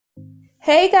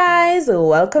Hey guys,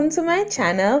 welcome to my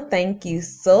channel. Thank you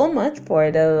so much for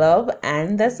the love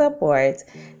and the support.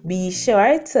 Be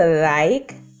sure to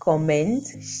like, comment,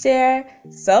 share,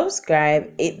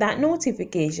 subscribe, hit that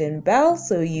notification bell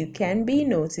so you can be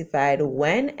notified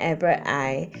whenever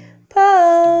I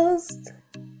post.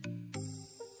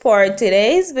 For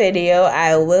today's video,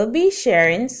 I will be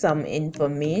sharing some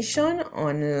information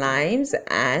on limes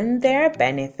and their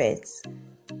benefits.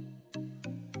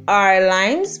 Are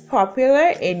limes popular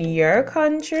in your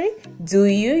country? Do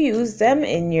you use them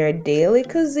in your daily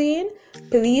cuisine?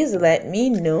 Please let me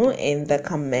know in the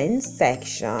comments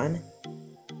section.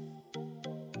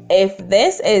 If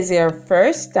this is your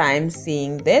first time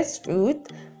seeing this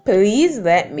fruit, please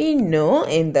let me know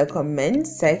in the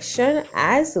comments section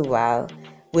as well.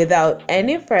 Without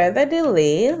any further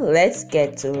delay, let's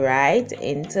get right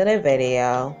into the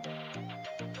video.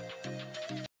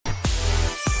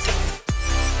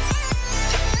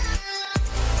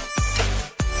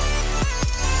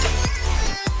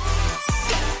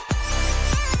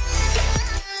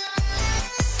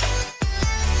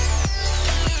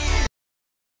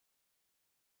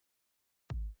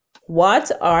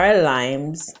 What are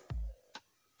limes?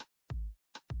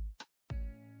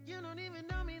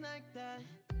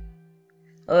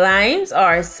 Limes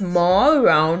are small,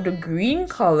 round,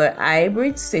 green-colored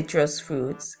hybrid citrus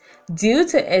fruits. Due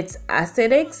to its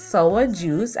acidic, sour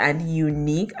juice and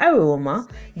unique aroma,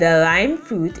 the lime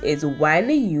fruit is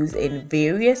widely used in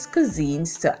various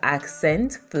cuisines to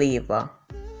accent flavor.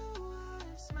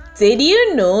 Did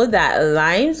you know that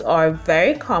limes are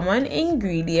very common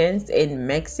ingredients in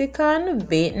Mexican,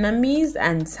 Vietnamese,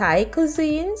 and Thai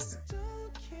cuisines?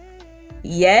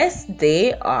 Yes,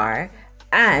 they are,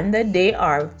 and they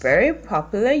are very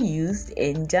popular used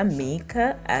in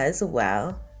Jamaica as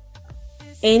well.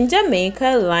 In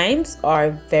Jamaica, limes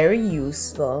are very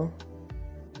useful.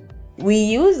 We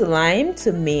use lime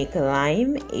to make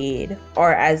limeade,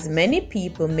 or as many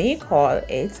people may call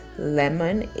it,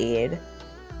 lemonade.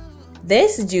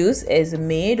 This juice is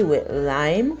made with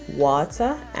lime,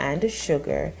 water, and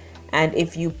sugar, and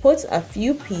if you put a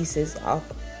few pieces of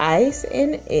ice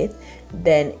in it,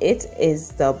 then it is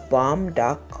the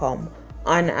bomb.com.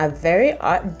 On a very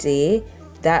hot day,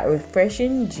 that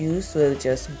refreshing juice will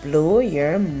just blow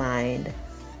your mind.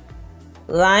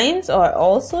 Limes are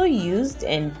also used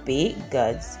in baked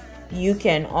goods. You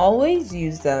can always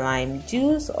use the lime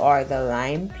juice or the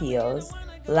lime peels.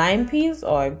 Lime peels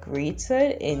are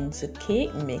grated into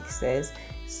cake mixes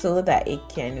so that it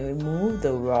can remove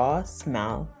the raw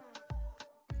smell.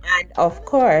 And of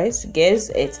course, gives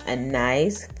it a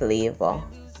nice flavor.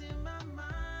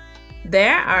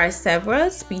 There are several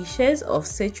species of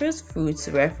citrus fruits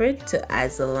referred to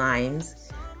as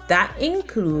limes. That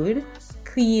include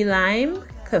key lime,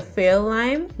 kaffir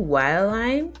lime, wild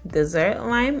lime, desert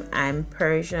lime, and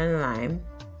Persian lime.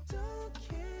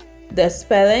 The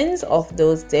spellings of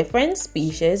those different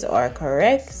species are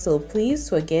correct, so please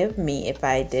forgive me if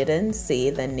I didn't say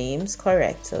the names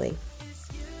correctly.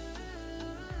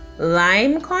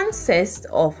 Lime consists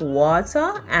of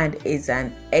water and is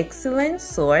an excellent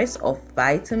source of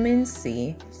vitamin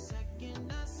C.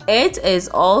 It is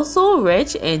also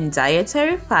rich in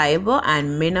dietary fiber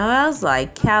and minerals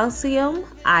like calcium,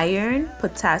 iron,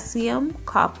 potassium,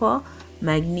 copper,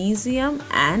 magnesium,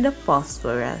 and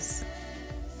phosphorus.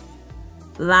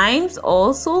 Limes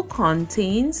also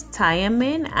contains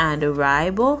thiamine and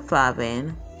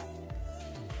riboflavin.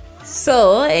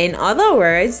 So, in other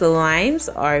words, limes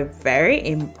are very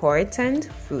important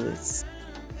fruits.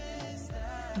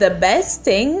 The best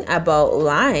thing about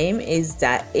lime is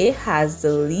that it has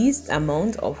the least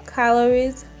amount of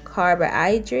calories,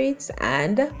 carbohydrates,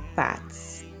 and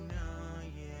fats.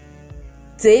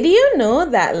 Did you know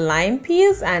that lime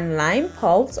peels and lime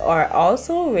pulps are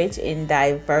also rich in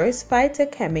diverse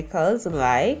phytochemicals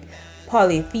like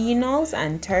polyphenols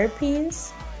and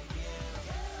terpenes?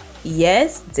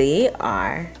 Yes, they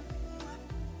are.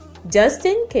 Just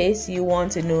in case you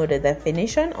want to know the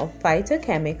definition of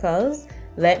phytochemicals,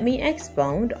 let me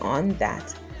expound on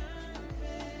that.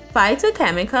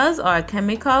 Phytochemicals are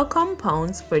chemical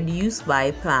compounds produced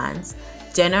by plants,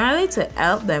 generally to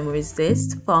help them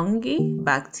resist fungi,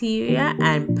 bacteria,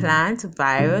 and plant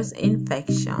virus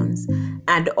infections,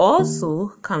 and also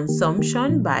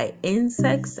consumption by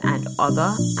insects and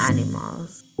other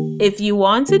animals. If you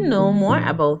want to know more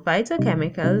about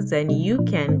phytochemicals, then you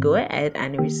can go ahead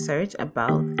and research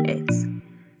about it.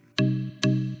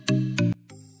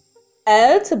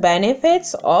 Health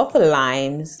benefits of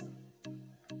limes.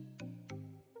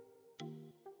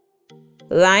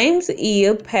 Limes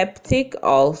heal peptic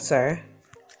ulcer.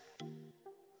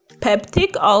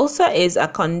 Peptic ulcer is a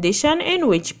condition in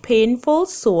which painful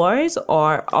sores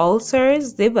or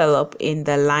ulcers develop in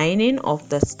the lining of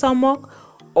the stomach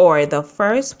or the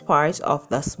first part of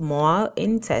the small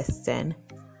intestine.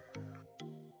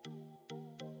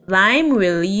 Lime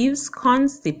relieves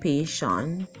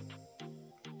constipation.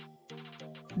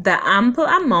 The ample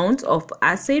amount of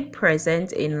acid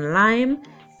present in lime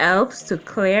helps to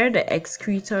clear the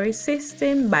excretory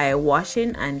system by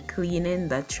washing and cleaning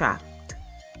the tract.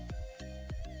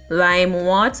 Lime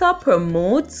water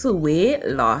promotes weight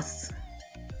loss.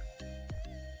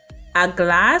 A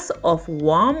glass of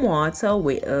warm water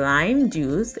with lime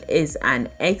juice is an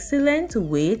excellent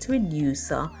weight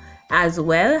reducer as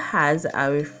well as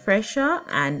a refresher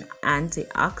and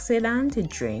antioxidant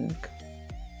drink.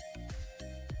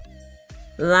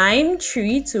 Lime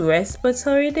treats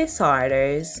respiratory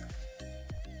disorders.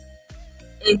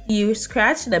 If you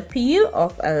scratch the peel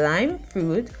of a lime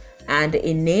fruit and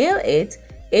inhale it,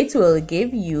 it will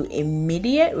give you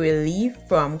immediate relief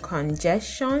from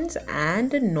congestion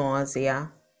and nausea.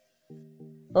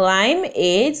 Lime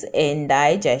aids in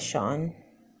digestion.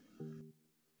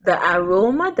 The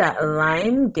aroma that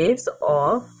lime gives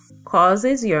off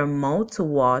causes your mouth to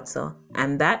water,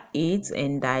 and that aids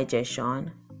in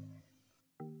digestion.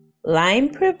 Lime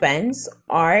prevents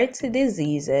heart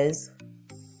diseases.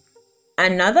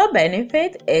 Another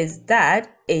benefit is that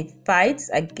it fights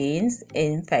against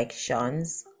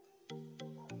infections.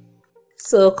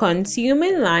 So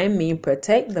consuming lime may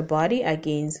protect the body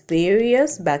against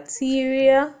various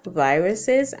bacteria,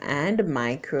 viruses, and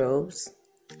microbes.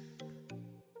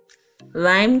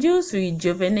 Lime juice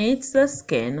rejuvenates the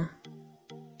skin.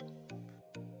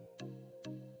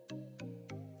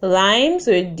 Lime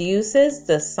reduces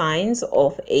the signs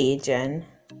of aging.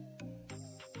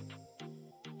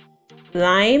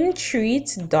 Lime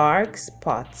treats dark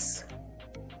spots.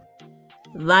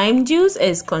 Lime juice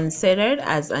is considered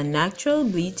as a natural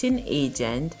bleaching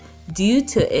agent due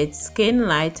to its skin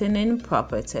lightening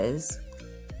properties.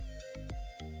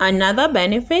 Another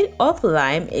benefit of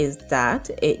lime is that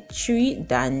it treats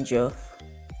dandruff.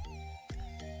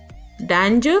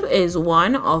 Dandruff is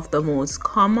one of the most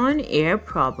common hair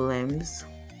problems.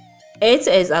 It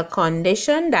is a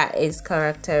condition that is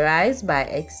characterized by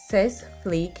excess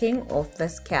flaking of the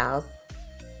scalp.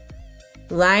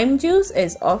 Lime juice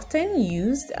is often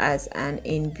used as an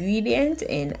ingredient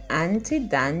in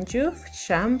anti-dandruff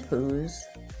shampoos.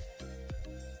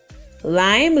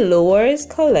 Lime lowers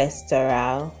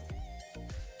cholesterol.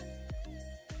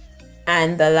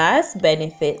 And the last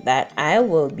benefit that I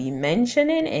will be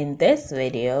mentioning in this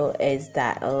video is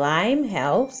that lime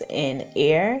helps in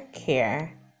hair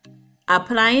care.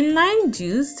 Applying lime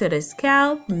juice to the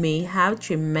scalp may have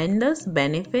tremendous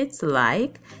benefits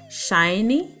like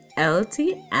shiny,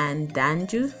 healthy, and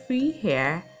dandruff-free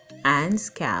hair and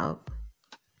scalp.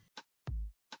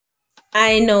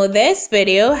 I know this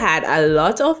video had a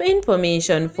lot of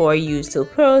information for you to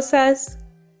process,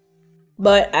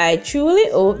 but I truly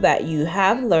hope that you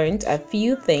have learned a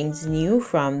few things new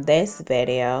from this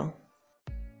video.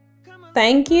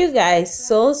 Thank you guys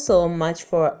so much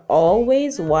for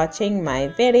always watching my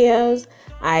videos.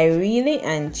 I really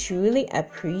and truly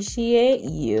appreciate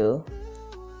you.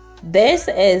 This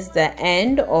is the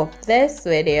end of this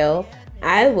video.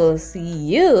 I will see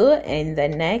you in the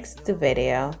next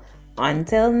video.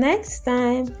 Until next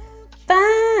time,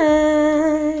 bye.